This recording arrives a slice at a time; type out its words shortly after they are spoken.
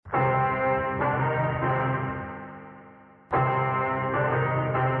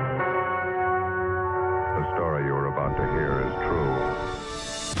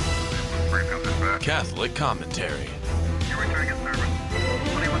Catholic commentary.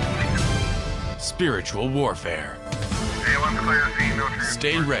 Spiritual warfare.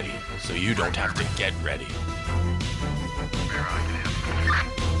 Stay ready so you don't have to get ready.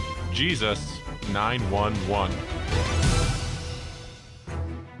 Jesus 911.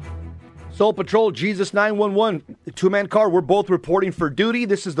 Soul Patrol, Jesus 911, two-man car. We're both reporting for duty.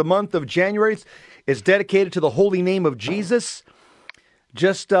 This is the month of January. It's dedicated to the holy name of Jesus.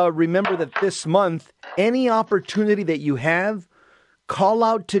 Just remember that this month, any opportunity that you have, call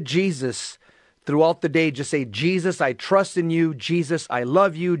out to Jesus throughout the day. Just say, Jesus, I trust in you. Jesus, I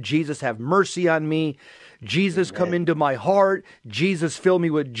love you. Jesus, have mercy on me. Jesus, come into my heart. Jesus, fill me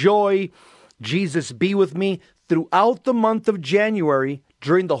with joy. Jesus, be with me. Throughout the month of January,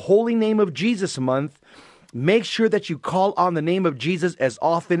 during the Holy Name of Jesus month, make sure that you call on the name of Jesus as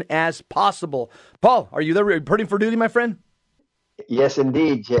often as possible. Paul, are you there reporting for duty, my friend? Yes,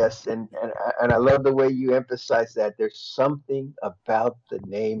 indeed, yes. And I love the way you emphasize that. There's something about the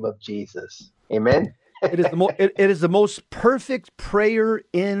name of Jesus. Amen? It is the most perfect prayer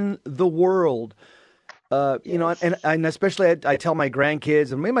in the world. You know, and especially I tell my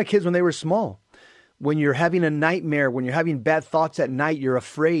grandkids and maybe my kids when they were small, when you're having a nightmare, when you're having bad thoughts at night, you're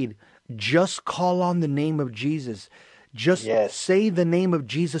afraid, just call on the name of Jesus. Just say the name of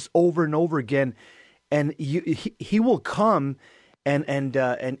Jesus over and over again, and he will come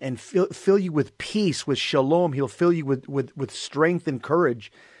and fill you with peace, with shalom. He'll fill you with strength and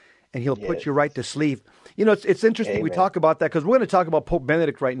courage, and he'll put you right to sleep. You know, it's interesting. Amen. We talk about that because we're going to talk about Pope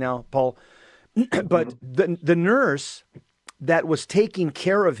Benedict right now, Paul. But the nurse that was taking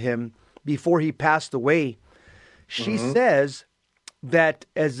care of him before he passed away, she says that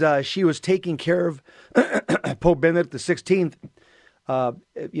as she was taking care of Pope Benedict XVI,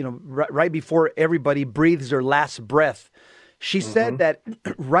 you know, right before everybody breathes their last breath, she said that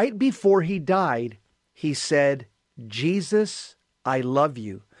right before he died, he said, "Jesus, I love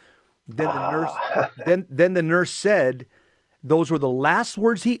you." Then the nurse, then the nurse said, those were the last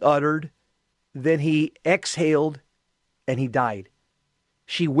words he uttered. Then he exhaled and he died.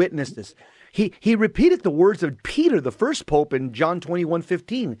 She witnessed this. He repeated the words of Peter, the first pope, in John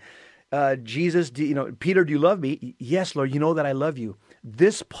 21:15. Jesus, Peter, do you love me? Yes, Lord, you know that I love you.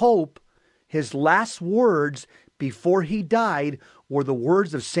 This pope, his last words before he died were the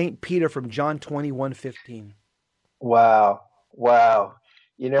words of St. Peter from John 21:15. Wow.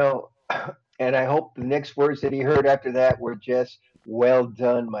 You know, and I hope the next words that he heard after that were just, "Well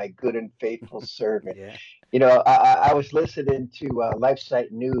done, my good and faithful servant." Yeah. You know, I was listening to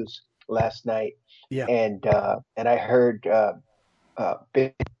LifeSite News last night, and I heard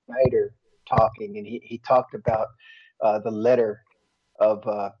Ben Snyder talking, and he talked about the letter of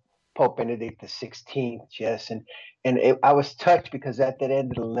Pope Benedict XVI, Jess, and I was touched because at that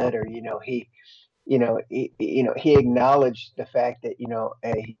end of the letter, he acknowledged the fact that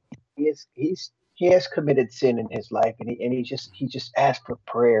he has committed sin in his life, and he just asked for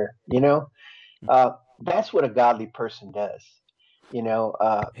prayer. That's what a godly person does.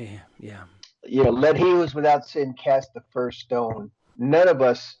 Let he who is without sin cast the first stone. None of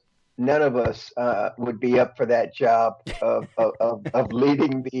us would be up for that job of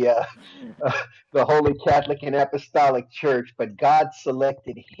leading the Holy Catholic and Apostolic Church, but God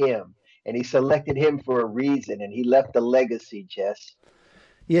selected him, and he selected him for a reason, and he left a legacy, Jess.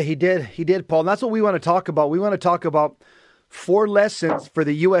 Yeah, he did, Paul. And that's what we want to talk about. We want to talk about 4 lessons for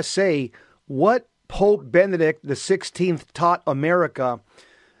the USA, what Pope Benedict XVI taught America.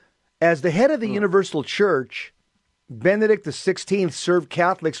 As the head of the Universal Church, Benedict XVI served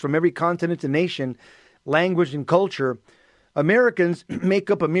Catholics from every continent and nation, language and culture. Americans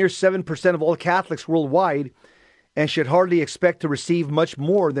make up a mere 7% of all Catholics worldwide and should hardly expect to receive much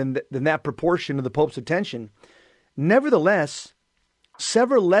more than that proportion of the Pope's attention. Nevertheless,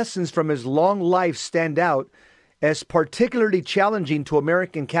 several lessons from his long life stand out as particularly challenging to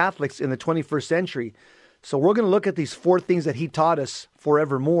American Catholics in the 21st century. So we're going to look at these 4 things that he taught us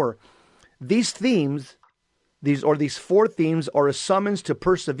forevermore. These 4 themes are a summons to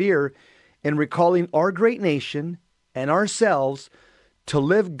persevere in recalling our great nation and ourselves to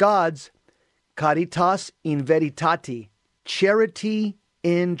live God's caritas in veritate, charity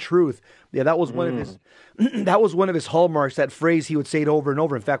in truth. Yeah, that was one of his hallmarks, that phrase. He would say it over and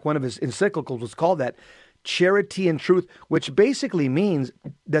over. In fact, one of his encyclicals was called that, charity and truth, which basically means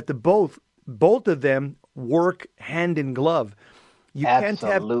that both of them work hand in glove. You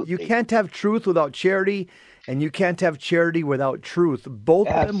can't have truth without charity, and you can't have charity without truth. Both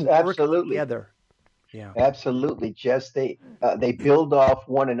of them work together. Yeah, absolutely. Just they build off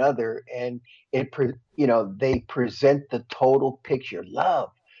one another, and they present the total picture.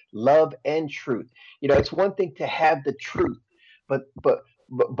 Love love and truth. It's one thing to have the truth, but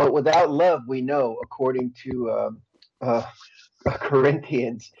without love, we know, according to uh,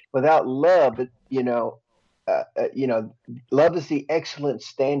 Corinthians, without love, uh, uh, you know, love is the excellent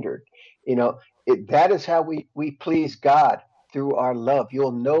standard. That is how we please God, through our love.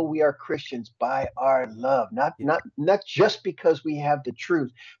 You'll know we are Christians by our love, not just because we have the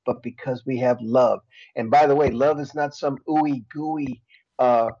truth, but because we have love. And by the way, love is not some ooey gooey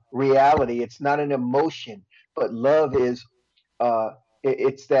reality. It's not an emotion, but love is uh,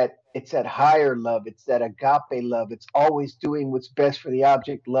 it's that higher love. It's that agape love. It's always doing what's best for the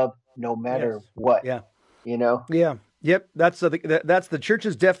object love, no Yes. matter what. Yeah. You know. Yeah. Yep. That's the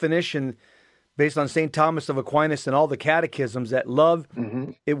church's definition based on St. Thomas of Aquinas and all the catechisms, that love,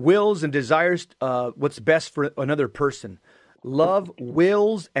 Hmm. it wills and desires what's best for another person. Love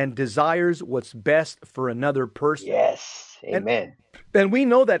wills and desires what's best for another person. Yes. And Amen. and we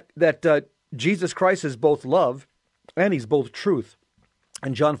know that Jesus Christ is both love and he's both truth.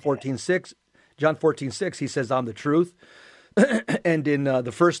 In John 14:6, he says, I'm the truth. And in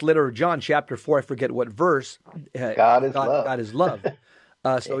the first letter of John, chapter 4, I forget what verse, God is love. God is love.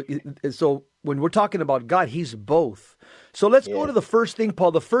 So when we're talking about God, he's both. So let's go to Yes. the first thing,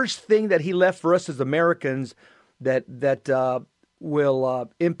 Paul. The first thing that he left for us as Americans that will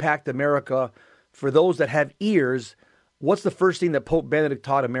impact America for those that have ears. What's the first thing that Pope Benedict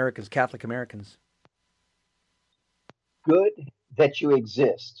taught Americans, Catholic Americans? Good that you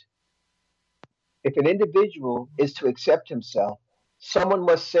exist. If an individual is to accept himself, someone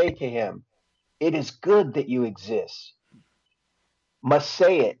must say to him, "It is good that you exist." Must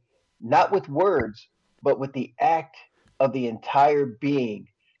say it, not with words, but with the act of the entire being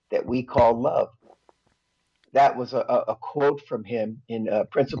that we call love. That was a quote from him in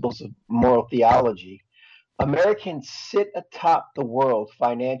Principles of Moral Theology. Americans sit atop the world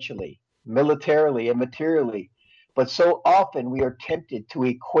financially, militarily, and materially, but so often we are tempted to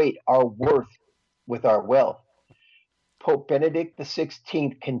equate our worth with our wealth. Pope Benedict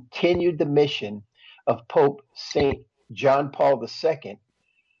XVI continued the mission of Pope St. John Paul II,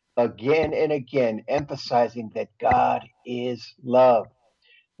 again and again emphasizing that God is love.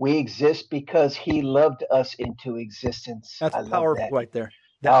 We exist because he loved us into existence. That's I love powerful that. right there.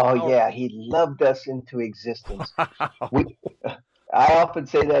 That's Oh powerful. yeah, he loved us into existence. Wow. We I often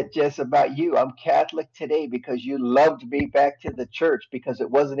say that, Jess, about you. I'm Catholic today because you loved me back to the church, because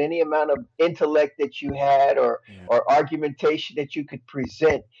it wasn't any amount of intellect that you had, Yeah. or argumentation that you could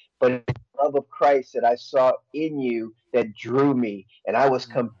present, but it's the love of Christ that I saw in you that drew me, and I was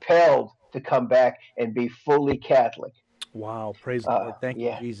compelled to come back and be fully Catholic. Wow. Praise the Lord. Thank you,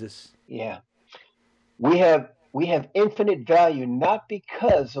 Yeah, Jesus. yeah. We have infinite value, not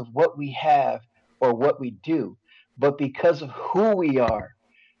because of what we have or what we do, but because of who we are.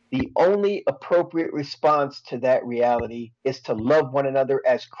 The only appropriate response to that reality is to love one another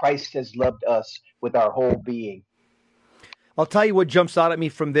as Christ has loved us with our whole being. I'll tell you what jumps out at me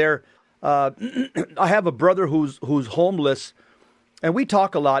from there. Uh, I have a brother who's homeless, and we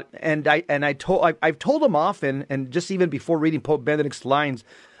talk a lot. And I've told him often, and just even before reading Pope Benedict's lines,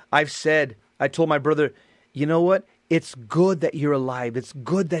 I told my brother, you know what? It's good that you're alive. It's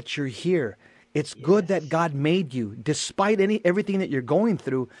good that you're here. It's good that Yes. God made you, despite everything that you're going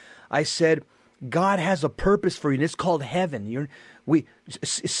through. I said, God has a purpose for you, and it's called heaven.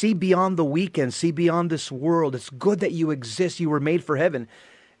 See beyond the weekend, see beyond this world. It's good that you exist. You were made for heaven.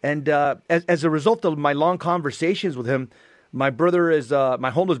 And as a result of my long conversations with him, my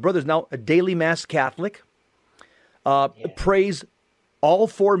homeless brother is now a daily mass Catholic. Prays all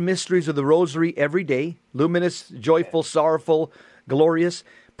four mysteries of the Rosary every day: luminous, joyful, sorrowful, glorious.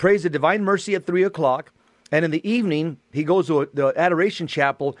 Prays the Divine Mercy at 3 o'clock. And in the evening, he goes to the Adoration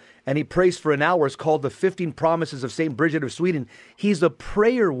Chapel and he prays for an hour. It's called the 15 Promises of St. Bridget of Sweden. He's a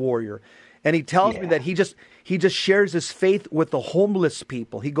prayer warrior. And he tells me Yeah. that he just shares his faith with the homeless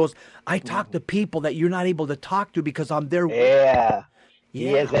people. He goes, I talk to people that you're not able to talk to because I'm there with Yeah. you.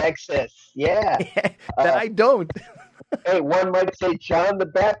 He has access. Yeah. that Uh, I don't. hey, one might say John the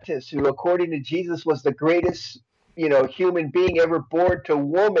Baptist, who, according to Jesus, was the greatest, human being ever born to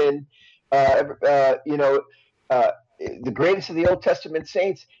woman, uh, the greatest of the Old Testament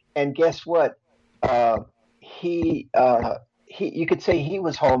saints. And guess what? Uh, you could say he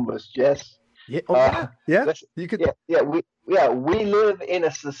was homeless, Jess. Yeah. Oh, Uh, yeah. let's, You could. we live in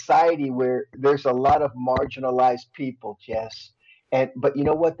a society where there's a lot of marginalized people, Jess. But you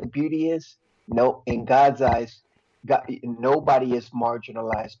know what the beauty is? No, in God's eyes, God, nobody is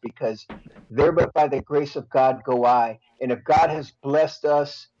marginalized, because there but by the grace of God go I. And if God has blessed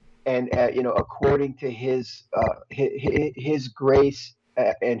us, and according to His grace,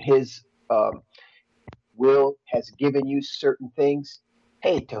 and His will has given you certain things,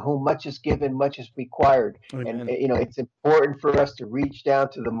 hey, to whom much is given, much is required. And, Amen. it's important for us to reach down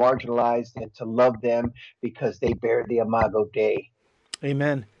to the marginalized and to love them because they bear the Imago Dei.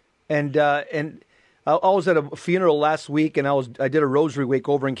 Amen. And I was at a funeral last week, and I did a Rosary Week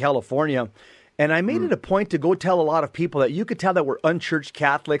over in California, and I made it a point to go tell a lot of people that you could tell that we're unchurched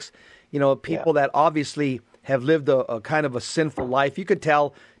Catholics, people that obviously have lived a kind of a sinful life. You could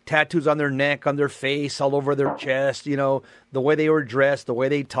tell tattoos on their neck, on their face, all over their chest, the way they were dressed, the way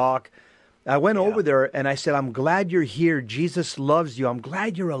they talk. I went over there and I said, I'm glad you're here. Jesus loves you. I'm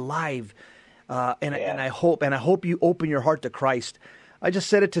glad you're alive. And I hope you open your heart to Christ. I just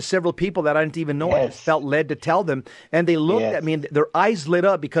said it to several people that I didn't even know. I just felt led to tell them, and they looked at me, and their eyes lit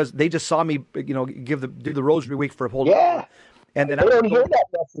up because they just saw me, do the Rosary Week for a whole hour. And then they don't hear that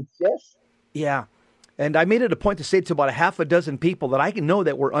message, yes. Yeah, and I made it a point to say to about a half a dozen people that I can know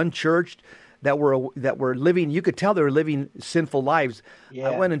that were unchurched, that were living. You could tell they were living sinful lives. Yeah.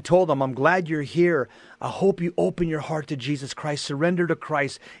 I went and told them, I'm glad you're here. I hope you open your heart to Jesus Christ. Surrender to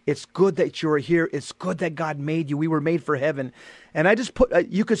Christ. It's good that you are here. It's good that God made you. We were made for heaven. And I just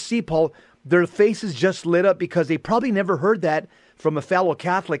you could see, Paul, their faces just lit up because they probably never heard that from a fellow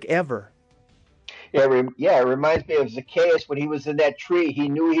Catholic ever. Yeah, it reminds me of Zacchaeus when he was in that tree. He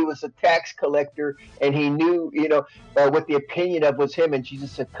knew he was a tax collector, and he knew, what the opinion of was him. And Jesus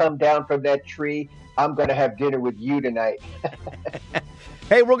said, come down from that tree. I'm going to have dinner with you tonight.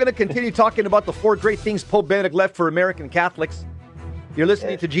 Hey, we're going to continue talking about the 4 great things Pope Benedict left for American Catholics. You're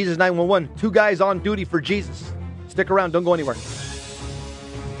listening to Jesus 911, 2 guys on duty for Jesus. Stick around. Don't go anywhere.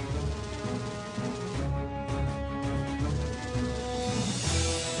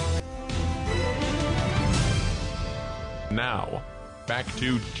 Now, back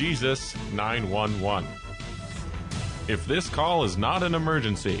to Jesus 911. If this call is not an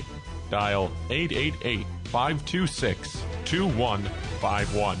emergency, dial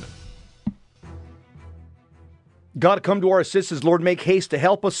 888-526-2151. God, come to our assistance. Lord, make haste to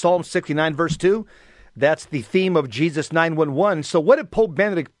help us. Psalm 69, verse 2. That's the theme of Jesus 911. So what did Pope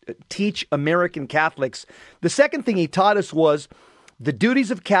Benedict teach American Catholics? The second thing he taught us was the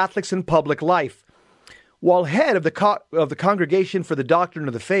duties of Catholics in public life. While head of the Congregation for the Doctrine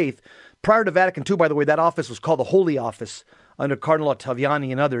of the Faith, prior to Vatican II, by the way, that office was called the Holy Office under Cardinal Ottaviani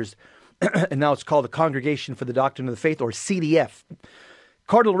and others, and now it's called the Congregation for the Doctrine of the Faith, or CDF.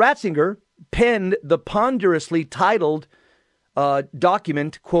 Cardinal Ratzinger penned the ponderously titled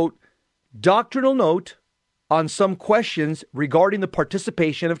document, quote, Doctrinal Note on Some Questions Regarding the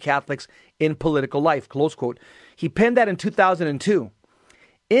Participation of Catholics in Political Life, close quote. He penned that in 2002.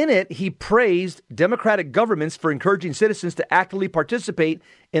 In it, he praised democratic governments for encouraging citizens to actively participate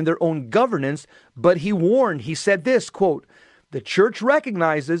in their own governance, but he said this, quote, the Church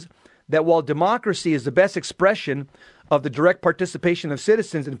recognizes that while democracy is the best expression of the direct participation of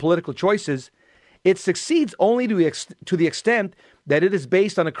citizens in political choices, it succeeds only to the extent that it is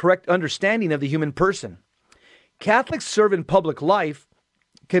based on a correct understanding of the human person. Catholics serve in public life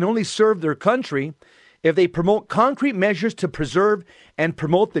can only serve their country if they promote concrete measures to preserve and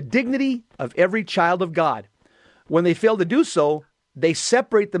promote the dignity of every child of God. When they fail to do so, they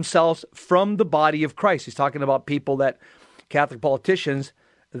separate themselves from the body of Christ. He's talking about Catholic politicians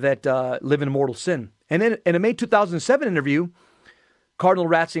that live in mortal sin. And then in a May 2007 interview, Cardinal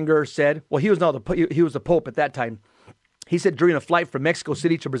Ratzinger said, well, he was the Pope at that time. He said during a flight from Mexico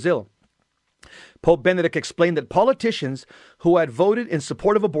City to Brazil, Pope Benedict explained that politicians who had voted in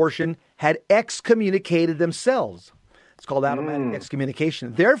support of abortion had excommunicated themselves. It's called automatic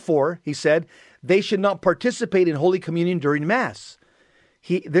excommunication. Therefore, he said, they should not participate in Holy Communion during Mass.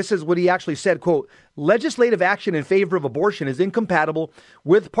 This is what he actually said, quote, legislative action in favor of abortion is incompatible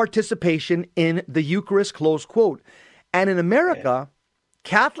with participation in the Eucharist, close quote. And in America,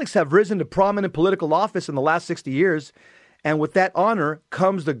 Catholics have risen to prominent political office in the last 60 years. And with that honor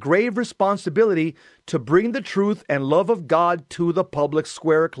comes the grave responsibility to bring the truth and love of God to the public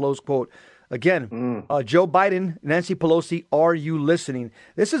square, close quote. Again, Joe Biden, Nancy Pelosi, are you listening?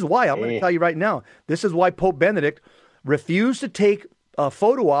 This is why, I'm going to tell you right now, this is why Pope Benedict refused to take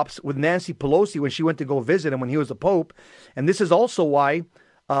photo ops with Nancy Pelosi when she went to go visit him when he was the Pope. And this is also why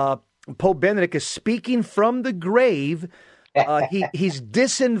Pope Benedict is speaking from the grave. He's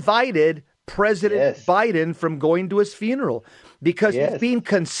disinvited President Biden from going to his funeral because he's being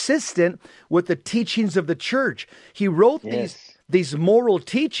consistent with the teachings of the church. He wrote these moral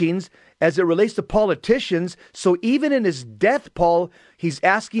teachings as it relates to politicians. So even in his death, Paul, he's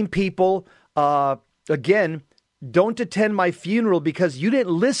asking people, again, don't attend my funeral because you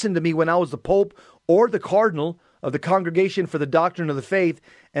didn't listen to me when I was the Pope or the Cardinal of the Congregation for the Doctrine of the Faith,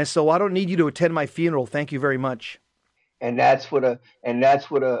 and so I don't need you to attend my funeral. Thank you very much. And that's what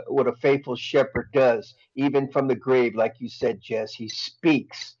a faithful shepherd does, even from the grave, like you said, Jess. He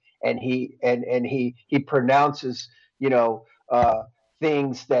speaks and he pronounces,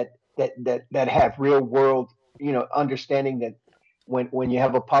 things that have real world, understanding, that when you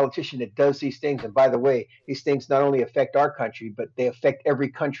have a politician that does these things, and by the way, these things not only affect our country, but they affect every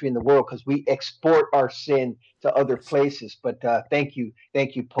country in the world, because we export our sin to other places. But thank you,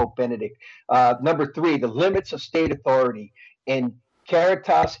 Pope Benedict. Number 3, the limits of state authority. In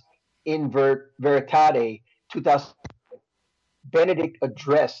Caritas in Veritate 2000, Benedict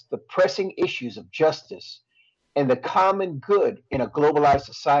addressed the pressing issues of justice and the common good in a globalized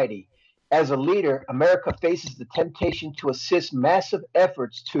society. As a leader, America faces the temptation to assist massive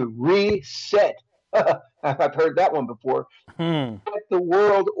efforts to reset. I've heard that one before. The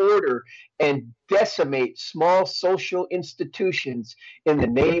world order and decimate small social institutions in the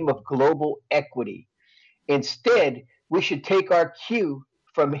name of global equity. Instead, we should take our cue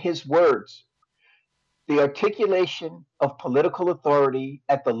from his words. The articulation of political authority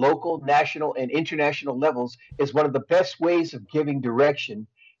at the local, national, and international levels is one of the best ways of giving direction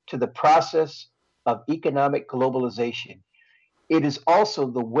to the process of economic globalization. It is also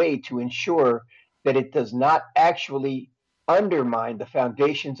the way to ensure that it does not actually undermine the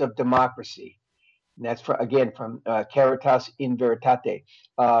foundations of democracy. And that's from Caritas in Veritate.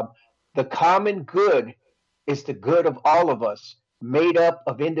 The common good is the good of all of us, made up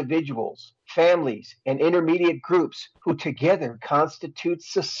of individuals, families, and intermediate groups who together constitute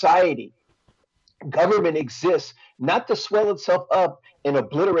society. Government exists not to swell itself up and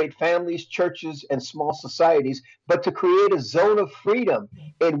obliterate families, churches, and small societies, but to create a zone of freedom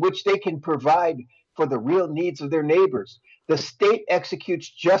in which they can provide for the real needs of their neighbors. The state executes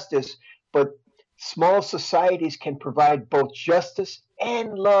justice, but small societies can provide both justice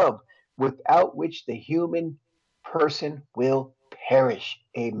and love, without which the human person will perish.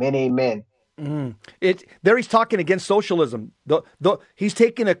 Amen, amen. There he's talking against socialism. He's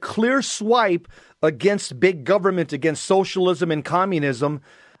taking a clear swipe against big government, against socialism and communism.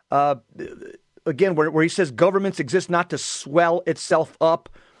 Again, where he says governments exist not to swell itself up.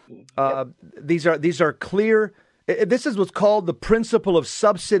 These are clear. This is what's called the principle of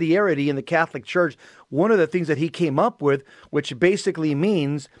subsidiarity in the Catholic Church. One of the things that he came up with, which basically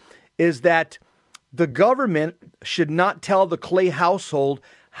means, is that the government should not tell the Clay household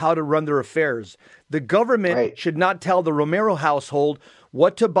how to run their affairs. The government should not tell the Romero household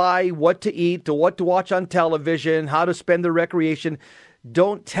what to buy, what to eat, what to watch on television, how to spend their recreation.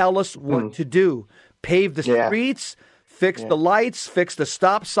 Don't tell us what to do. Pave the streets, fix the lights, fix the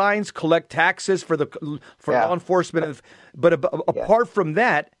stop signs, collect taxes for law enforcement. But apart from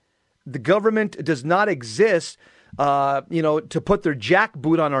that, the government does not exist, to put their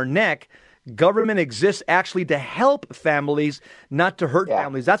jackboot on our neck. Government exists actually to help families, not to hurt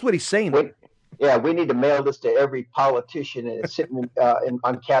families. That's what he's saying. We need to mail this to every politician sitting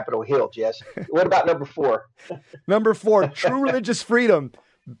on Capitol Hill, Jess. What about number 4? Number 4, true religious freedom.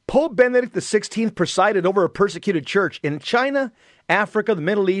 Pope Benedict XVI presided over a persecuted church in China, Africa, the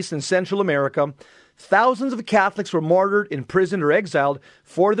Middle East, and Central America. Thousands of Catholics were martyred, imprisoned, or exiled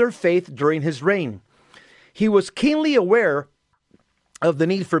for their faith during his reign. He was keenly aware of the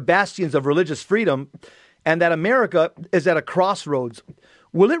need for bastions of religious freedom, and that America is at a crossroads.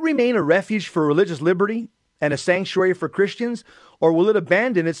 Will it remain a refuge for religious liberty and a sanctuary for Christians, or will it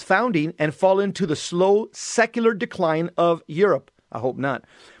abandon its founding and fall into the slow secular decline of Europe? I hope not.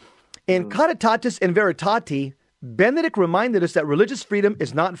 In Caritatis in Veritate, Benedict reminded us that religious freedom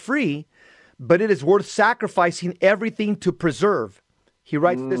is not free, but it is worth sacrificing everything to preserve. He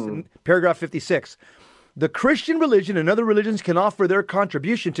writes this in paragraph 56. The Christian religion and other religions can offer their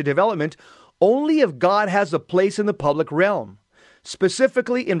contribution to development only if God has a place in the public realm,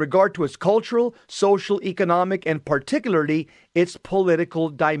 specifically in regard to its cultural, social, economic, and particularly its political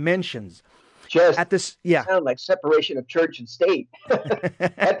dimensions. Just sound like separation of church and state.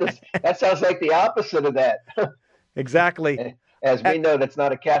 That sounds like the opposite of that. Exactly. As we know, that's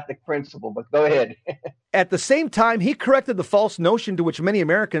not a Catholic principle, but go ahead. At the same time, he corrected the false notion to which many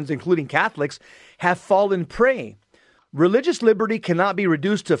Americans, including Catholics, have fallen prey. Religious liberty cannot be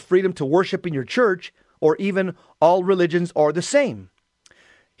reduced to freedom to worship in your church, or even all religions are the same.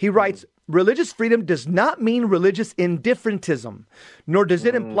 He writes, religious freedom does not mean religious indifferentism, nor does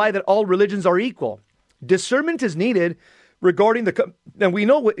it imply that all religions are equal. Discernment is needed regarding and we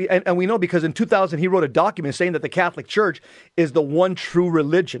know because in 2000 he wrote a document saying that the Catholic Church is the one true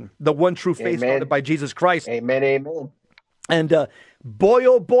religion, the one true faith founded by Jesus Christ. Amen, amen. And boy,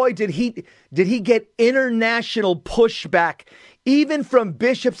 oh boy, did he get international pushback, even from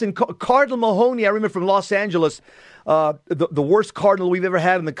bishops and Cardinal Mahoney. I remember from Los Angeles, the worst cardinal we've ever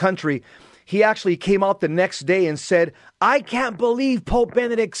had in the country. He actually came out the next day and said, "I can't believe Pope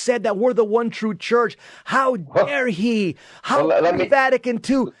Benedict said that we're the one true church. How dare he? How Vatican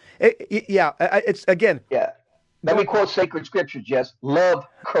II?" It's again. Yeah. Let me quote sacred scripture, Jess. Love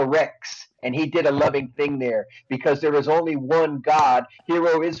corrects. And he did a loving thing there, because there is only one God. Hear,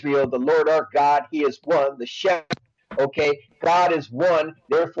 O Israel, the Lord our God, he is one, the shepherd. Okay, God is one.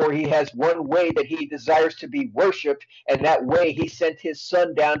 Therefore, he has one way that he desires to be worshipped. And that way he sent his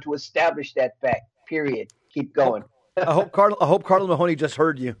son down to establish that fact. Period. Keep going. I hope Cardinal Mahoney just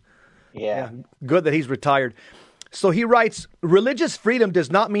heard you. Yeah. Good that he's retired. So he writes, religious freedom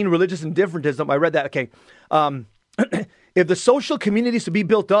does not mean religious indifferentism. I read that. Okay. If the social community is to be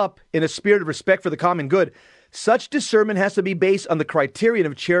built up in a spirit of respect for the common good, such discernment has to be based on the criterion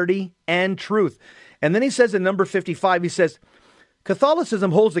of charity and truth. And then he says in number 55, he says,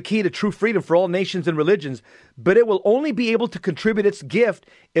 Catholicism holds the key to true freedom for all nations and religions, but it will only be able to contribute its gift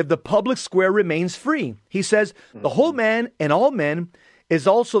if the public square remains free. He says, the whole man and all men is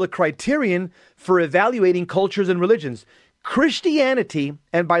also the criterion for evaluating cultures and religions. Christianity,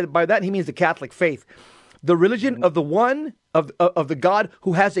 and by that he means the Catholic faith, the religion of the one, of the God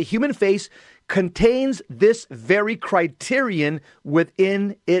who has a human face, contains this very criterion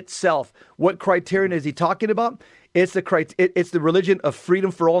within itself. What criterion is he talking about? It's the religion of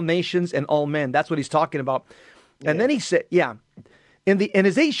freedom for all nations and all men. That's what he's talking about. And then he said, in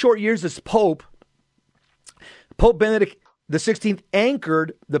his 8 short years as Pope, Pope Benedict the 16th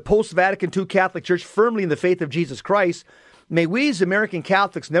anchored the post-Vatican II Catholic Church firmly in the faith of Jesus Christ. May we as American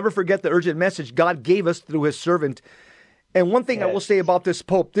Catholics never forget the urgent message God gave us through his servant. And one thing I will say about this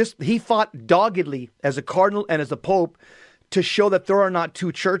Pope, he fought doggedly as a cardinal and as a Pope to show that there are not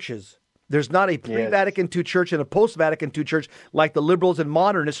two churches. There's not a pre-Vatican II church and a post-Vatican II church like the liberals and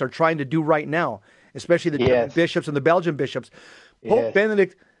modernists are trying to do right now, especially the German bishops and the Belgian bishops. Pope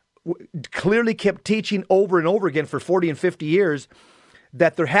Benedict clearly kept teaching over and over again for 40 and 50 years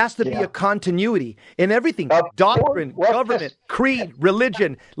that there has to be a continuity in everything, doctrine, government, creed,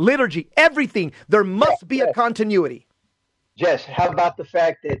 religion, liturgy, everything. There must be a continuity. Jess, how about the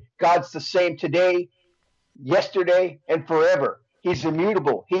fact that God's the same today, yesterday, and forever? He's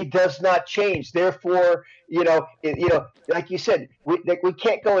immutable. He does not change. Therefore, like you said, we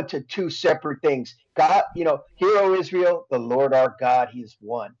can't go into two separate things. God, hear, O Israel, the Lord our God, he is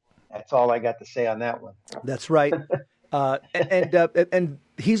one. That's all I got to say on that one. That's right. And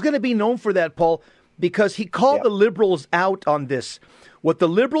he's going to be known for that, Paul, because he called the liberals out on this. What the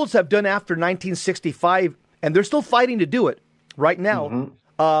liberals have done after 1965, and they're still fighting to do it right now.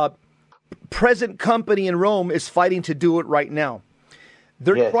 Present company in Rome is fighting to do it right now.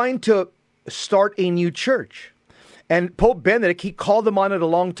 They're trying to start a new church. And Pope Benedict, he called them on it a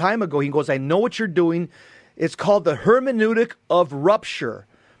long time ago. He goes, I know what you're doing. It's called the hermeneutic of rupture.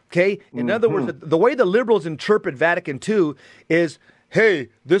 Okay? In other words, the way the liberals interpret Vatican II is, hey,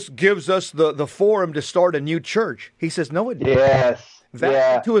 this gives us the forum to start a new church. He says, no, it doesn't. Yes.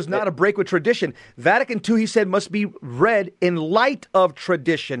 Vatican II is not a break with tradition. Vatican II, he said, must be read in light of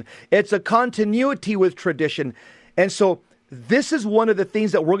tradition. It's a continuity with tradition. And so this is one of the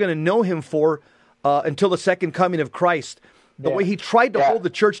things that we're going to know him for until the second coming of Christ. The way he tried to hold the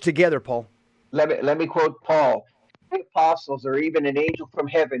church together, Paul. Let me quote Paul. The apostles or even an angel from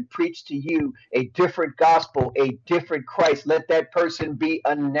heaven preach to you a different gospel, a different Christ. Let that person be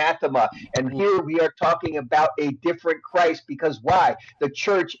anathema. And here we are talking about a different Christ, because why? The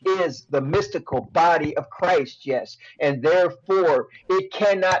church is the mystical body of Christ, yes. And therefore, it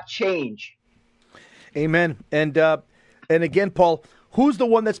cannot change. Amen. And again, Paul, who's the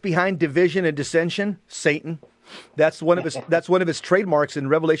one that's behind division and dissension? Satan. That's one of his trademarks in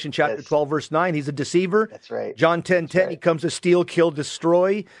Revelation chapter 12, verse 9. He's a deceiver. That's right. John 10:10, he comes to steal, kill,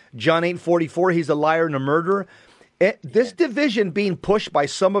 destroy. John 8:44, he's a liar and a murderer. This division being pushed by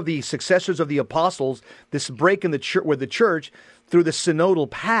some of the successors of the apostles, this break in the church with the church through the synodal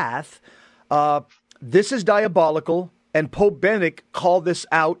path, this is diabolical, and Pope Benedict called this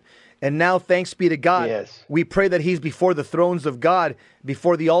out. And now, thanks be to God, we pray that he's before the thrones of God,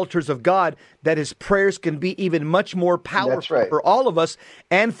 before the altars of God, that his prayers can be even much more powerful for all of us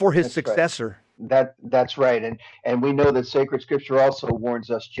and for his successor. Right. That's right. And we know that sacred scripture also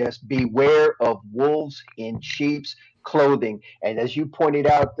warns us, just beware of wolves in sheep's clothing. And as you pointed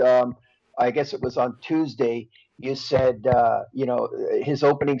out, I guess it was on Tuesday, you said, his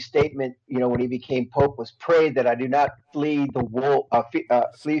opening statement, when he became Pope, was pray that I do not flee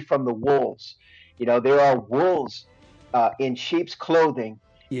from the wolves. There are wolves in sheep's clothing,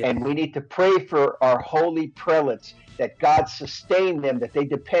 Yeah. and we need to pray for our holy prelates that God sustain them, that they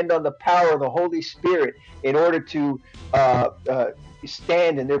depend on the power of the Holy Spirit in order to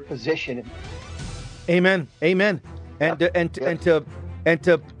stand in their position. Amen. Amen. And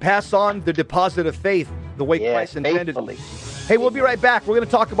to pass on the deposit of faith the way Christ intended. Faithfully. Hey, we'll be right back. We're going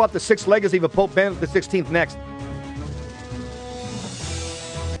to talk about the sixth legacy of Pope Benedict XVI next.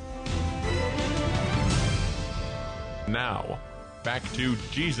 Now, back to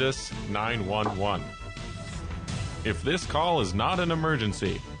Jesus 911. If this call is not an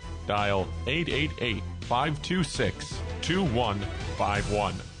emergency, dial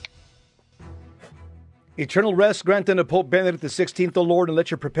 888-526-2151. Eternal rest grant unto Pope Benedict XVI, O Lord, and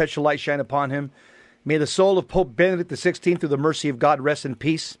let your perpetual light shine upon him. May the soul of Pope Benedict XVI, through the mercy of God, rest in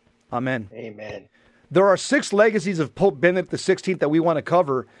peace. Amen. Amen. There are 6 legacies of Pope Benedict XVI that we want to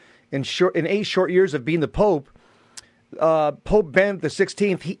cover in 8 short years of being the Pope. Pope Benedict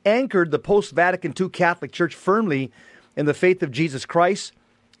XVI, he anchored the post-Vatican II Catholic Church firmly in the faith of Jesus Christ,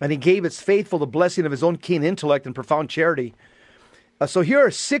 and he gave its faithful the blessing of his own keen intellect and profound charity. So here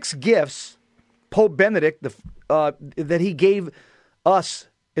are 6 gifts Pope Benedict that he gave us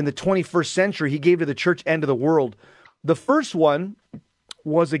in the 21st century. He gave to the church and to the world. The first one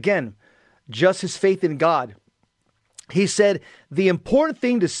was, again, just his faith in God. He said, the important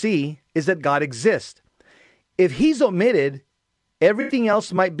thing to see is that God exists. If he's omitted, everything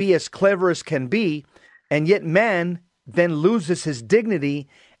else might be as clever as can be, and yet man then loses his dignity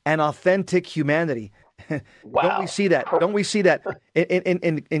and authentic humanity. Wow. Don't we see that? Don't we see that?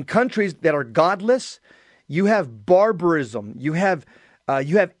 In countries that are godless, you have barbarism, you have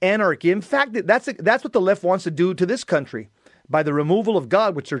anarchy. In fact, that's what the left wants to do to this country by the removal of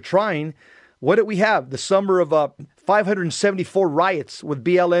God, which they're trying. What did we have? The summer of 574 riots with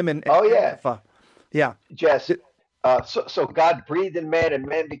BLM and Antifa. Yeah. Jess, so God breathed in man, and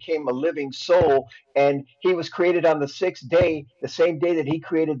man became a living soul, and he was created on the 6th day, the same day that he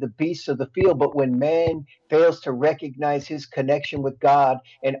created the beasts of the field. But when man fails to recognize his connection with God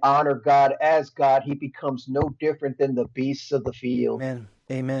and honor God as God, he becomes no different than the beasts of the field. Amen.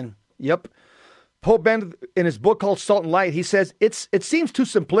 Amen. Yep. Pope Benedict, in his book called Salt and Light, he says, it seems too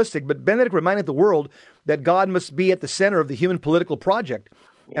simplistic, but Benedict reminded the world that God must be at the center of the human political project.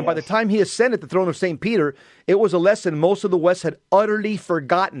 And by the time he ascended the throne of St. Peter, it was a lesson most of the West had utterly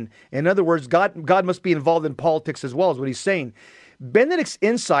forgotten. In other words, God must be involved in politics as well, is what he's saying. Benedict's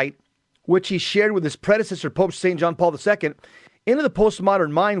insight, which he shared with his predecessor, Pope St. John Paul II, into the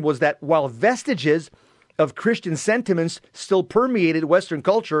postmodern mind was that while vestiges of Christian sentiments still permeated Western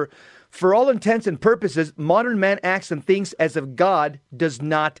culture, for all intents and purposes, modern man acts and thinks as if God does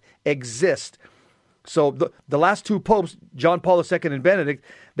not exist. So the last 2 popes, John Paul II and Benedict,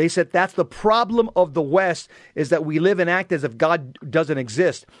 they said that's the problem of the West, is that we live and act as if God doesn't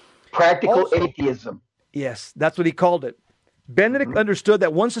exist. Practical atheism. Yes, that's what he called it. Benedict understood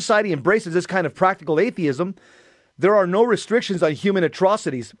that once society embraces this kind of practical atheism, there are no restrictions on human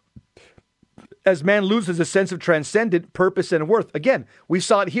atrocities, as man loses a sense of transcendent purpose and worth. Again, we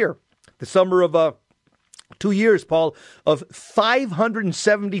saw it here. The summer of 2 years, Paul, of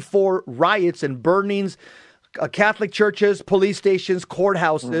 574 riots and burnings, Catholic churches, police stations,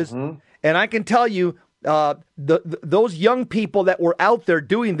 courthouses. Mm-hmm. And I can tell you, those young people that were out there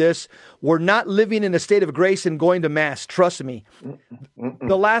doing this were not living in a state of grace and going to Mass. Trust me. Mm-mm.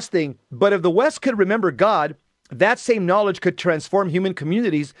 The last thing, but if the West could remember God, that same knowledge could transform human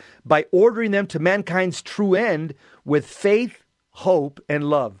communities by ordering them to mankind's true end with faith, hope, and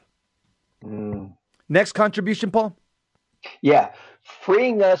love. Mm. Next contribution, Paul? Yeah.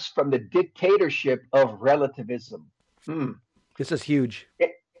 Freeing us from the dictatorship of relativism. This is huge.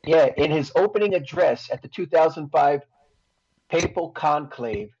 In his opening address at the 2005 Papal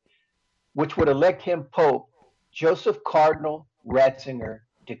Conclave, which would elect him Pope, Joseph Cardinal Ratzinger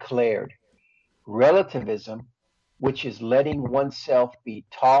declared, relativism, which is letting oneself be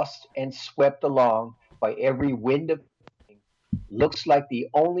tossed and swept along by every wind of looks like the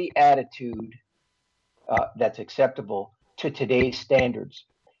only attitude that's acceptable to today's standards.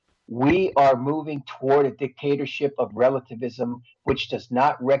 We are moving toward a dictatorship of relativism, which does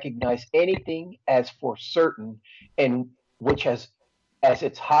not recognize anything as for certain, and which has as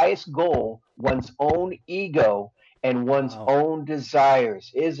its highest goal one's own ego and one's own desires.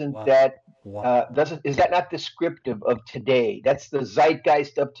 Isn't that is that not descriptive of today? That's the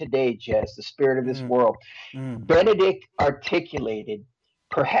zeitgeist of today, Jess, the spirit of this world. Benedict articulated,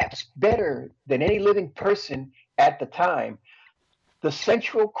 perhaps better than any living person at the time, the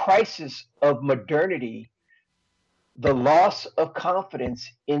central crisis of modernity, the loss of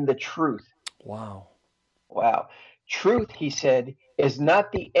confidence in the truth. Wow. Truth, he said, is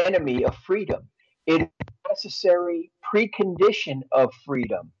not the enemy of freedom. It is a necessary precondition of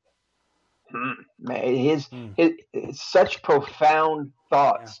freedom. Man, his such profound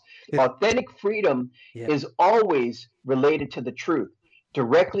thoughts. Yeah. Authentic freedom Yeah. is always related to the truth,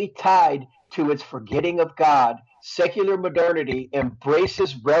 directly tied to its forgetting of God. Secular modernity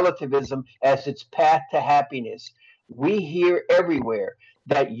embraces relativism as its path to happiness. We hear everywhere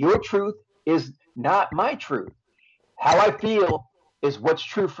that your truth is not my truth. How I feel is what's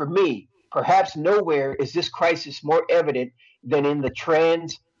true for me. Perhaps nowhere is this crisis more evident than in the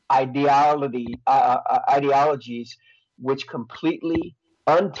trans ideologies which completely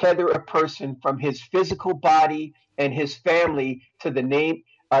untether a person from his physical body and his family to the name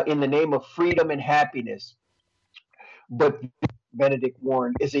in the name of freedom and happiness. But Benedict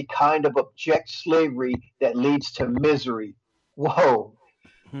warned is a kind of abject slavery that leads to misery. Whoa.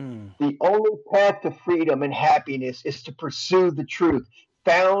 The only path to freedom and happiness is to pursue the truth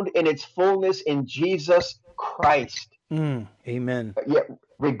found in its fullness in Jesus Christ. Amen. Yet,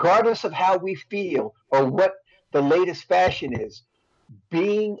 regardless of how we feel or what the latest fashion is,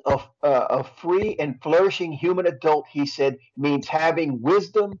 being a free and flourishing human adult, he said, means having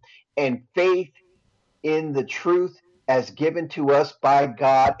wisdom and faith in the truth as given to us by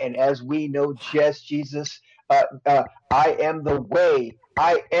God. And as we know, Jesus, I am the way.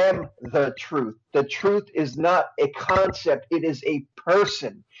 I am the truth. The truth is not a concept. It is a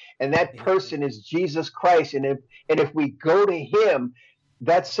person. And that person is Jesus Christ. And if we go to him,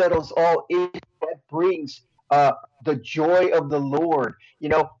 that settles all issues. That brings the joy of the Lord. You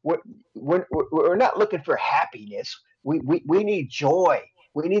know, we're not looking for happiness. We need joy.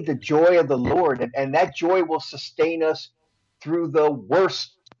 We need the joy of the Lord. And that joy will sustain us through the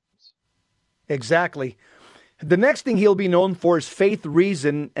worst. Exactly. The next thing he'll be known for is faith,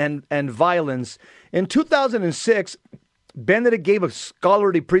 reason, and violence. In 2006, Benedict gave a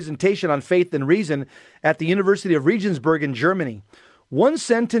scholarly presentation on faith and reason at the University of Regensburg in Germany. One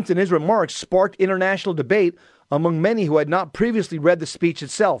sentence in his remarks sparked international debate among many who had not previously read the speech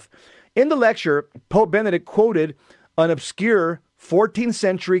itself. In the lecture, Pope Benedict quoted an obscure 14th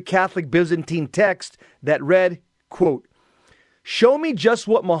century Catholic Byzantine text that read, quote, "Show me just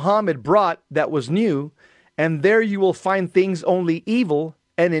what Muhammad brought that was new, and there you will find things only evil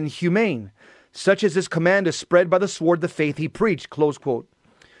and inhumane, such as his command to spread by the sword the faith he preached," close quote.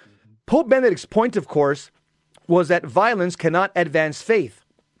 Pope Benedict's point, of course, was that violence cannot advance faith.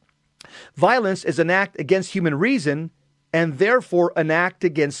 Violence is an act against human reason and therefore an act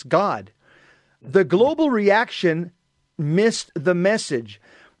against God. The global reaction missed the message.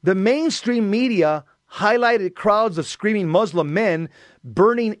 The mainstream media highlighted crowds of screaming Muslim men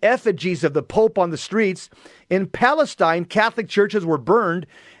burning effigies of the Pope on the streets. In Palestine, Catholic churches were burned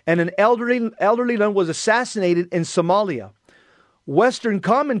and an elderly nun was assassinated in Somalia. Western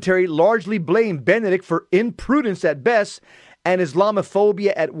commentary largely blamed Benedict for imprudence at best and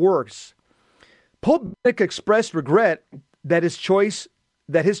Islamophobia at worst. Pope Benedict expressed regret that his choice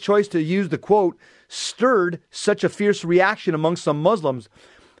to use the quote stirred such a fierce reaction among some Muslims,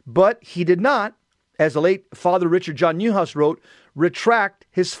 but he did not, as the late Father Richard John Newhouse wrote, retract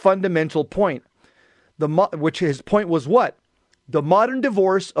his fundamental point. Which his point was what? The modern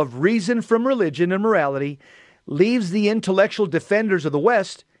divorce of reason from religion and morality leaves the intellectual defenders of the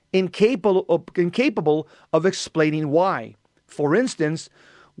West incapable of explaining why. For instance,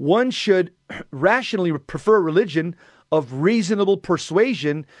 one should rationally prefer a religion of reasonable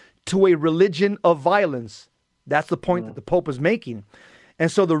persuasion to a religion of violence. That's the point that the Pope is making.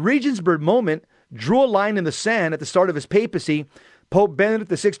 And so the Regensburg moment drew a line in the sand at the start of his papacy. Pope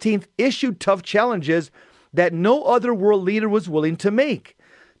Benedict XVI issued tough challenges that no other world leader was willing to make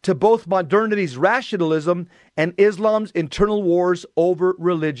to both modernity's rationalism and Islam's internal wars over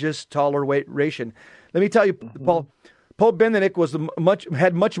religious toleration. Let me tell you, Paul, Pope Benedict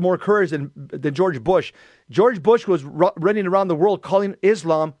had much more courage than George Bush. George Bush was running around the world calling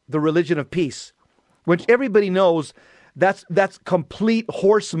Islam the religion of peace, which everybody knows that's complete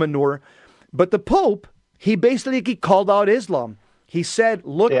horse manure. But the Pope, he basically called out Islam. He said,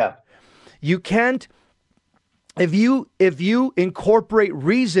 look, you can't, if you incorporate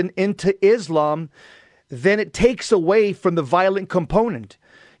reason into Islam, then it takes away from the violent component,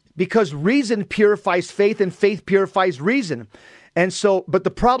 because reason purifies faith and faith purifies reason. And so, but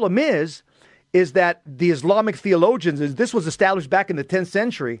the problem is that the Islamic theologians, as this was established back in the 10th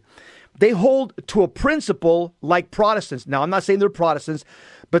century, they hold to a principle like Protestants. Now, I'm not saying they're Protestants,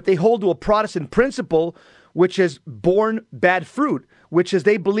 but they hold to a Protestant principle which has borne bad fruit, which is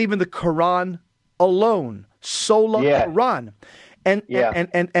they believe in the Quran alone, sola Quran. And, Yeah.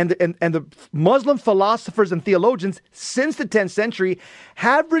 and the Muslim philosophers and theologians since the 10th century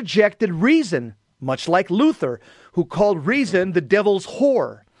have rejected reason, much like Luther, who called reason the devil's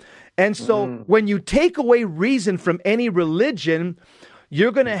whore. And so when you take away reason from any religion,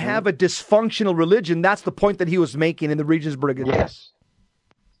 you're going to have a dysfunctional religion. That's the point that he was making in the Regensburg Address. Yes.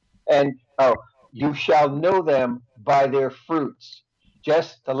 And you shall know them by their fruits.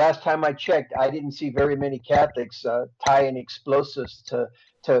 Just the last time I checked, I didn't see very many Catholics tying explosives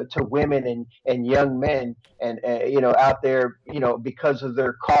to women and young men, and out there, because of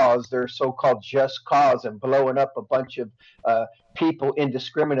their cause, their so-called just cause, and blowing up a bunch of people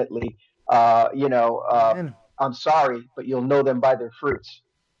indiscriminately. I'm sorry, but you'll know them by their fruits.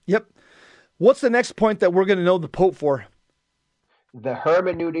 Yep. What's the next point that we're going to know the Pope for? The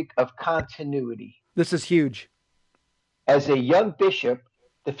hermeneutic of continuity. This is huge. As a young bishop,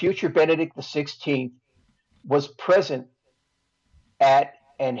 the future Benedict XVI was present at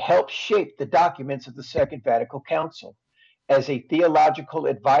and helped shape the documents of the Second Vatican Council. As a theological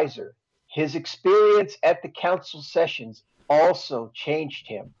advisor, his experience at the council sessions also changed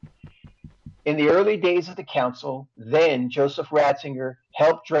him. In the early days of the council, then Joseph Ratzinger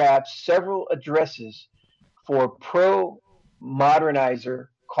helped draft several addresses for pro-modernizer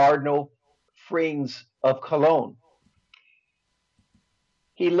Cardinal Frings of Cologne.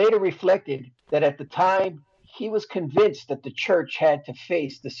 He later reflected that at the time he was convinced that the church had to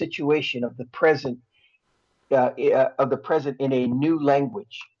face the situation of the present in a new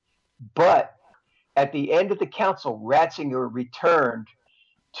language. But at the end of the council, Ratzinger returned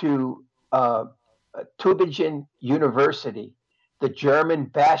to Tübingen University, the German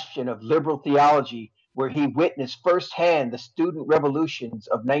bastion of liberal theology, where he witnessed firsthand the student revolutions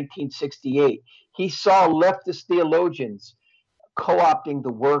of 1968. He saw leftist theologians co-opting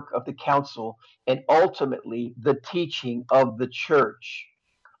the work of the council and ultimately the teaching of the church.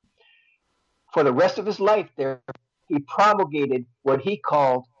 For the rest of his life there, he promulgated what he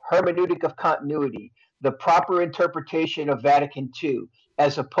called hermeneutic of continuity, the proper interpretation of Vatican II,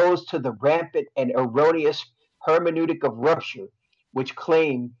 as opposed to the rampant and erroneous hermeneutic of rupture, which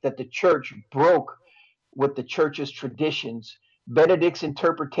claimed that the church broke with the church's traditions. Benedict's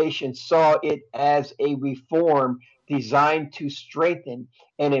interpretation saw it as a reform designed to strengthen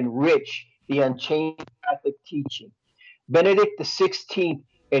and enrich the unchanged Catholic teaching. Benedict XVI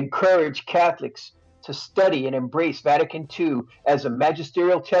encouraged Catholics to study and embrace Vatican II as a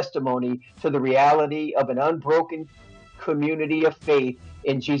magisterial testimony to the reality of an unbroken community of faith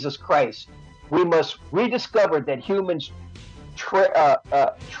in Jesus Christ. We must rediscover that humans trail,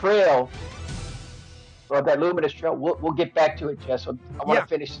 or that luminous trail. We'll get back to it, Jess. I want to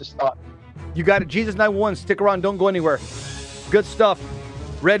finish this thought. You got it. Jesus 911. Stick around. Don't go anywhere. Good stuff.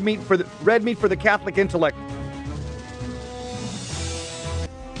 Red meat for the Catholic intellect.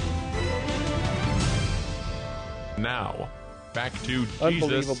 Now, back to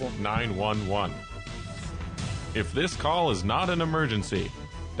Jesus 911. If this call is not an emergency,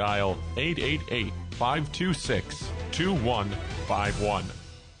 dial 888-526-2151.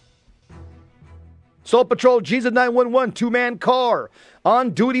 Soul Patrol, Jesus 911, two-man car.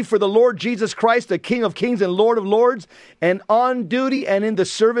 On duty for the Lord Jesus Christ, the King of Kings and Lord of Lords, and on duty and in the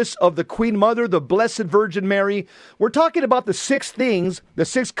service of the Queen Mother, the Blessed Virgin Mary. We're talking about the six things, the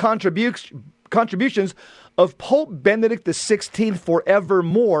six contributions of Pope Benedict XVI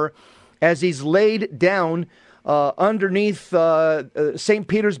forevermore, as he's laid down underneath St.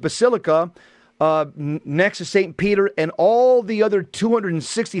 Peter's Basilica, next to St. Peter, and all the other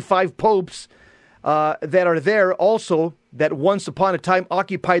 265 popes that are there also, that once upon a time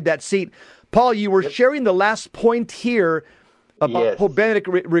occupied that seat. Paul, you were sharing the last point here about Pope Benedict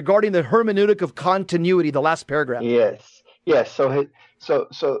regarding the hermeneutic of continuity, the last paragraph. Yes. So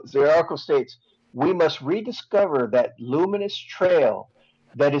the article states, we must rediscover that luminous trail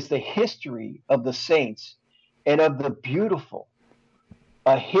that is the history of the saints and of the beautiful,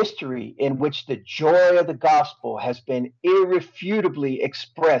 a history in which the joy of the gospel has been irrefutably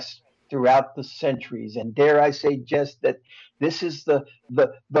expressed throughout the centuries. And dare I say just that this is the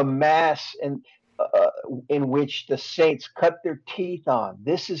mass and in which the saints cut their teeth on.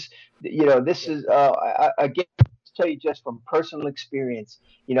 This is again, to tell you just from personal experience,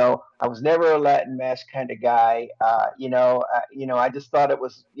 I was never a Latin mass kind of guy. I just thought it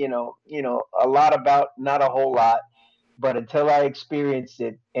was, a lot about not a whole lot, but until I experienced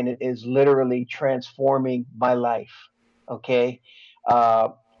it, and it is literally transforming my life. Okay.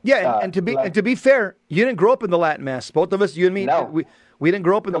 And to be fair, you didn't grow up in the Latin Mass. Both of us, you and me, no. we didn't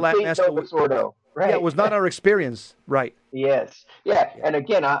grow up in the Latin Mass. Right. Yeah, it was not our experience. Right. Yes. Yeah. And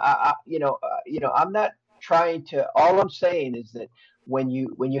again, I'm not trying to. All I'm saying is that when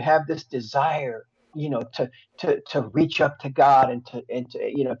you have this desire, to reach up to God and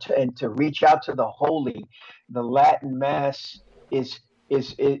to reach out to the holy, the Latin Mass is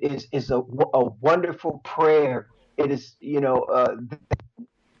a wonderful prayer. It is,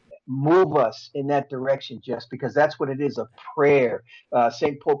 move us in that direction, just because that's what it is, a prayer.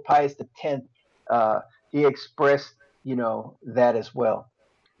 St. Pope Pius X, he expressed, that as well.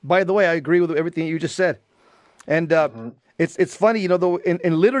 By the way, I agree with everything you just said. And Hmm. it's funny, though,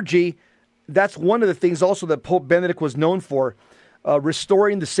 in liturgy, that's one of the things also that Pope Benedict was known for,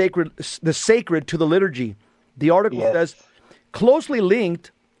 restoring the sacred to the liturgy. The article Yes. says, closely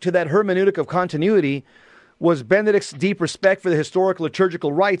linked to that hermeneutic of continuity was Benedict's deep respect for the historical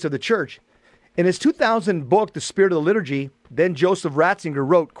liturgical rites of the Church. In his 2000 book, The Spirit of the Liturgy, then Joseph Ratzinger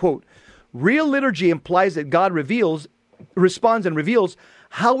wrote, quote, real liturgy implies that God responds and reveals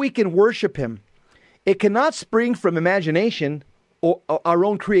how we can worship him. It cannot spring from imagination or our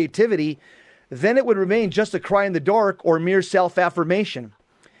own creativity. Then it would remain just a cry in the dark or mere self-affirmation.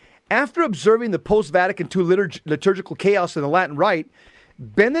 After observing the post-Vatican II liturgical chaos in the Latin Rite,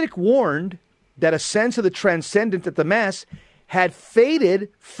 Benedict warned that a sense of the transcendent at the Mass had faded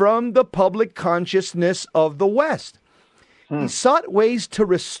from the public consciousness of the West. He sought ways to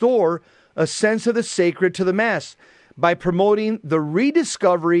restore a sense of the sacred to the Mass by promoting the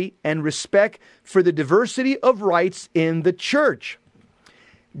rediscovery and respect for the diversity of rites in the Church.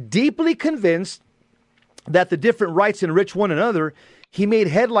 Deeply convinced that the different rites enrich one another, he made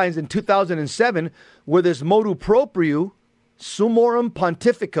headlines in 2007 with his motu proprio, Summorum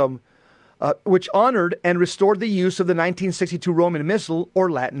Pontificum, which honored and restored the use of the 1962 Roman Missal,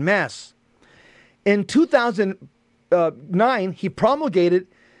 or Latin Mass. In 2009, he promulgated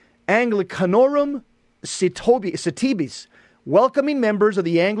Anglicanorum Citibis, welcoming members of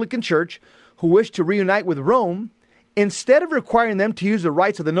the Anglican Church who wish to reunite with Rome. Instead of requiring them to use the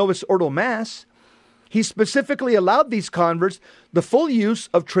rites of the Novus Ordo Mass, he specifically allowed these converts the full use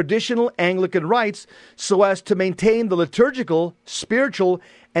of traditional Anglican rites so as to maintain the liturgical, spiritual,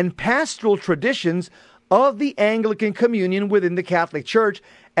 and pastoral traditions of the Anglican communion within the Catholic Church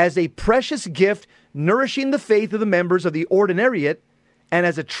as a precious gift nourishing the faith of the members of the ordinariate and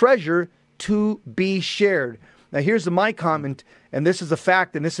as a treasure to be shared. Now, here's my comment, and this is a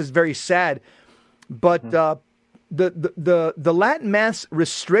fact, and this is very sad, but the Latin Mass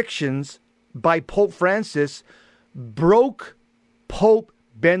restrictions by Pope Francis broke Pope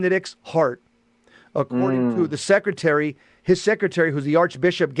Benedict's heart. According to his secretary, who's the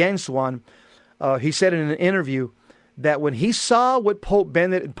Archbishop Ganswan, he said in an interview that when he saw what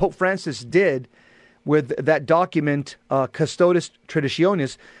Pope Francis did with that document, Custodes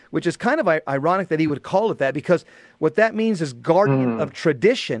Traditionis, which is kind of ironic that he would call it that, because what that means is guardian of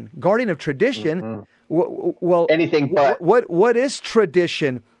tradition. Guardian of tradition. Well, Anything but. What is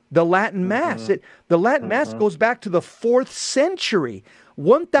tradition? The Latin Mass. The Latin Mass goes back to the 4th century,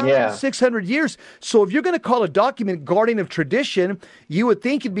 1,600 years. So if you're going to call a document guardian of tradition, you would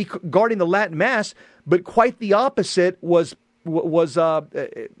think it'd be guarding the Latin Mass, but quite the opposite was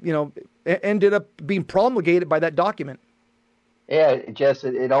ended up being promulgated by that document. Yeah, Jess,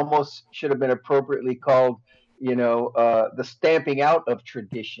 it almost should have been appropriately called, the stamping out of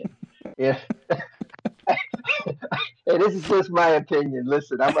tradition. Yeah. Hey, this is just my opinion.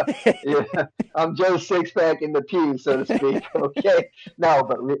 Listen, I'm Joe Sixpack in the pew, so to speak. Okay, no,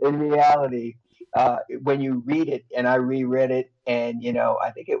 but in reality, when you read it, and I reread it, and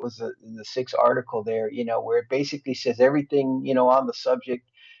I think it was in the 6th article there, where it basically says everything, on the subject,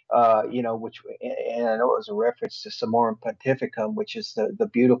 which, and I know it was a reference to Summorum Pontificum, which is the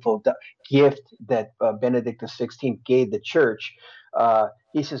beautiful gift that Benedict XVI gave the Church.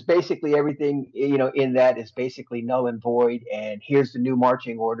 He says basically everything, in that is basically null and void. And here's the new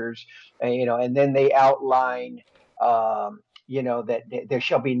marching orders, and then they outline, that there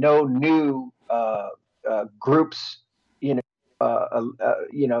shall be no new groups,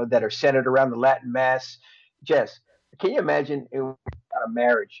 that are centered around the Latin Mass. Jess, can you imagine a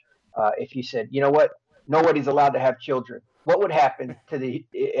marriage if you said, you know what, nobody's allowed to have children? What would happen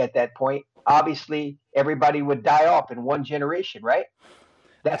at that point? Obviously, everybody would die off in one generation, right?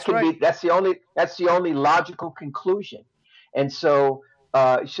 That's the only logical conclusion. And so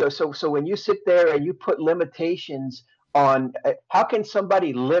when you sit there and you put limitations on how can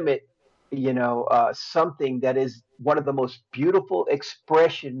somebody limit, something that is one of the most beautiful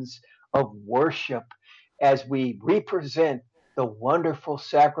expressions of worship as we represent the wonderful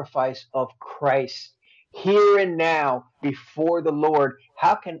sacrifice of Christ here and now before the Lord?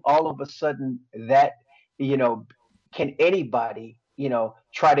 How can all of a sudden that, can anybody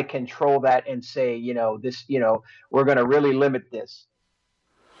try to control that and say, this, we're going to really limit this.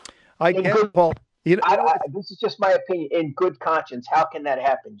 I In get good, it, Paul. this is just my opinion. In good conscience, how can that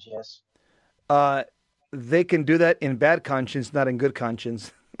happen, Jess? They can do that in bad conscience, not in good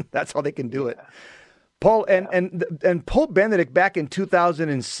conscience. That's how they can do it. Paul, and Pope Benedict back in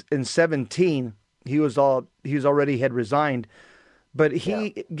 2017, he already had resigned, but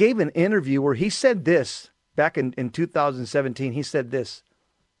he gave an interview where he said this back in 2017. He said this.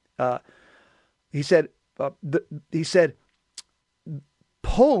 He said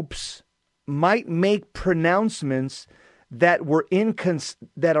popes might make pronouncements that are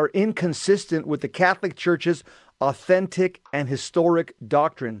inconsistent with the Catholic Church's authentic and historic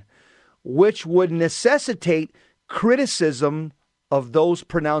doctrine, which would necessitate criticism of those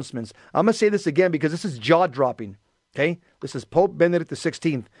pronouncements. I'm going to say this again because this is jaw-dropping. Okay, this is Pope Benedict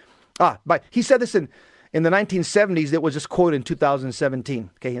XVI. But he said this in the 1970s. It was just quoted in 2017.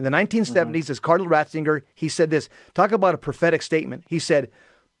 Okay, in the 1970s, as Cardinal Ratzinger, he said this. Talk about a prophetic statement. He said,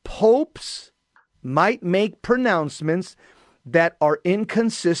 popes might make pronouncements that are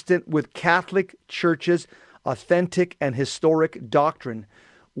inconsistent with Catholic Church's authentic and historic doctrine,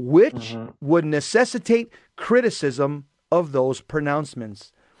 which would necessitate criticism of those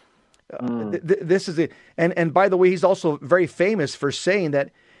pronouncements. This is it. And by the way, he's also very famous for saying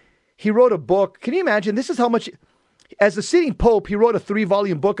that he wrote a book. Can you imagine? This is how much, as a sitting pope, he wrote a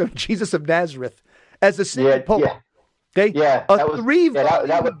 3-volume book of Jesus of Nazareth. As a sitting pope. Yeah. Okay? Yeah. A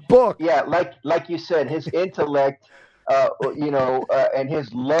 3-volume book. Yeah, like you said, his intellect, and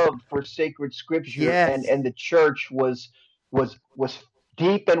his love for sacred scripture and the church was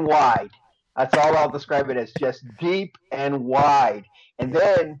deep and wide. That's all I'll describe it as, just deep and wide. And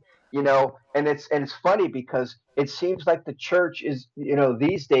then, and it's funny because it seems like the church is,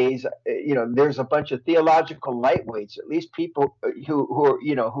 these days, there's a bunch of theological lightweights, at least people who are,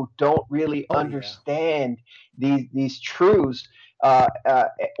 who don't really understand these truths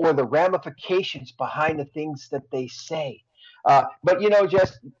or the ramifications behind the things that they say. But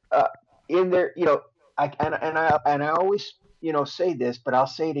just in there, I always say this, but I'll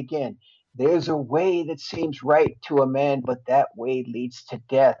say it again. There's a way that seems right to a man, but that way leads to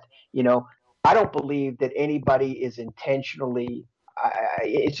death. I don't believe that anybody is intentionally.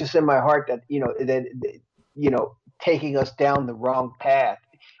 It's just in my heart that taking us down the wrong path,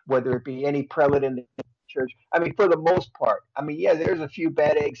 whether it be any prelate in the church. I mean, for the most part. I mean, there's a few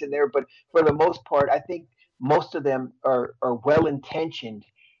bad eggs in there, but for the most part, I think most of them are well intentioned,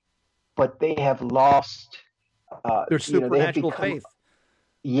 but they have lost their supernatural faith.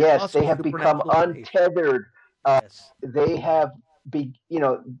 Yes, they have become untethered. They have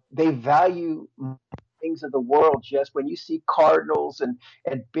they value things of the world. Just when you see cardinals and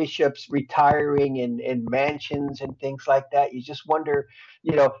bishops retiring in mansions and things like that, you just wonder,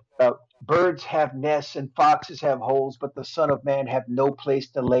 birds have nests and foxes have holes, but the Son of Man have no place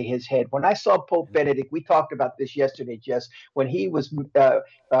to lay his head. When I saw Pope Benedict, we talked about this yesterday, Jess, when he went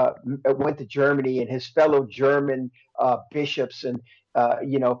to Germany and his fellow German bishops and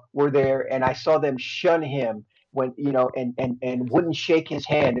were there, and I saw them shun him when and wouldn't shake his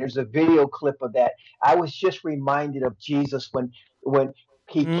hand. There's a video clip of that. I was just reminded of Jesus when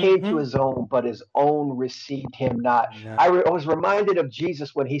he came to his own, but his own received him not. Yeah. I was reminded of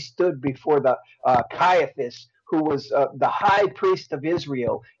Jesus when he stood before the Caiaphas, who was the high priest of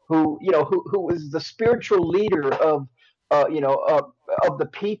Israel, who was the spiritual leader of the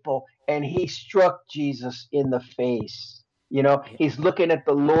people, and he struck Jesus in the face. He's looking at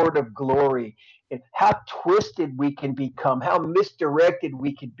the Lord of glory. And how twisted we can become, how misdirected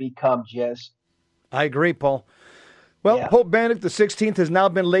we can become, Jess. I agree, Paul. Well, Pope Benedict XVI has now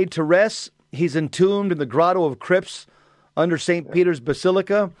been laid to rest. He's entombed in the Grotto of Crypts under St. Peter's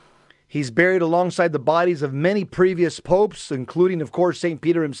Basilica. He's buried alongside the bodies of many previous popes, including, of course, St.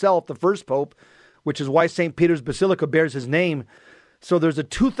 Peter himself, the first pope, which is why St. Peter's Basilica bears his name. So there's a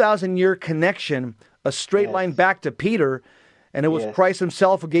 2,000-year connection, a straight line back to Peter. And it was Christ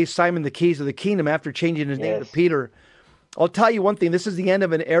himself who gave Simon the keys of the kingdom after changing his name to Peter. I'll tell you one thing. This is the end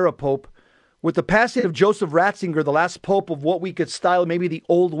of an era, Pope. With the passing of Joseph Ratzinger, the last pope of what we could style maybe the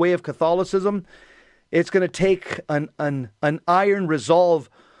old way of Catholicism, it's going to take an iron resolve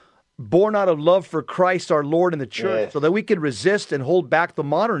born out of love for Christ our Lord and the church so that we can resist and hold back the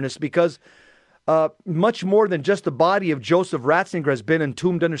modernists, because much more than just the body of Joseph Ratzinger has been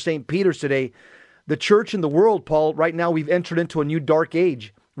entombed under St. Peter's today. The church and the world, Paul, right now we've entered into a new dark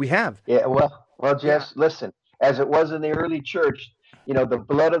age. We have. Yeah, well, Jess, listen, as it was in the early church, the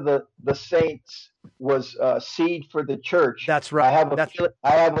blood of the saints was seed for the church. That's right.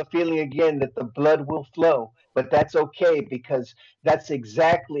 I have a feeling again that the blood will flow, but that's okay because that's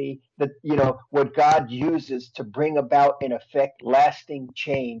exactly what God uses to bring about, in effect, lasting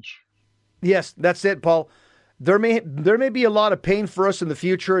change. Yes, that's it, Paul. There may be a lot of pain for us in the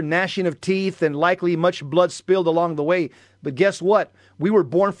future, gnashing of teeth, and likely much blood spilled along the way. But guess what? We were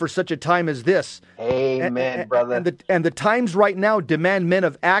born for such a time as this. Amen, brother. And the times right now demand men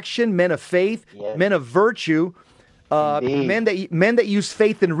of action, men of faith, Yes. men of virtue, men that use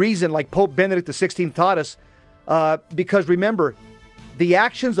faith and reason, like Pope Benedict XVI taught us. Because remember, the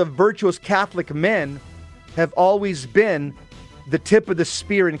actions of virtuous Catholic men have always been the tip of the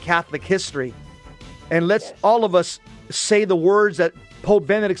spear in Catholic history. And let's all of us say the words that Pope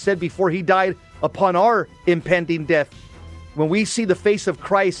Benedict said before he died upon our impending death. When we see the face of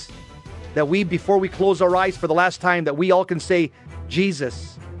Christ, before we close our eyes for the last time, that we all can say,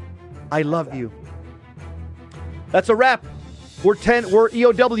 Jesus, I love you. That's a wrap. We're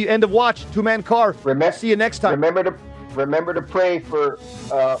EOW, end of watch, two-man car. See you next time. Remember to pray for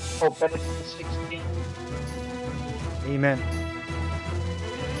Pope Benedict XVI. Amen.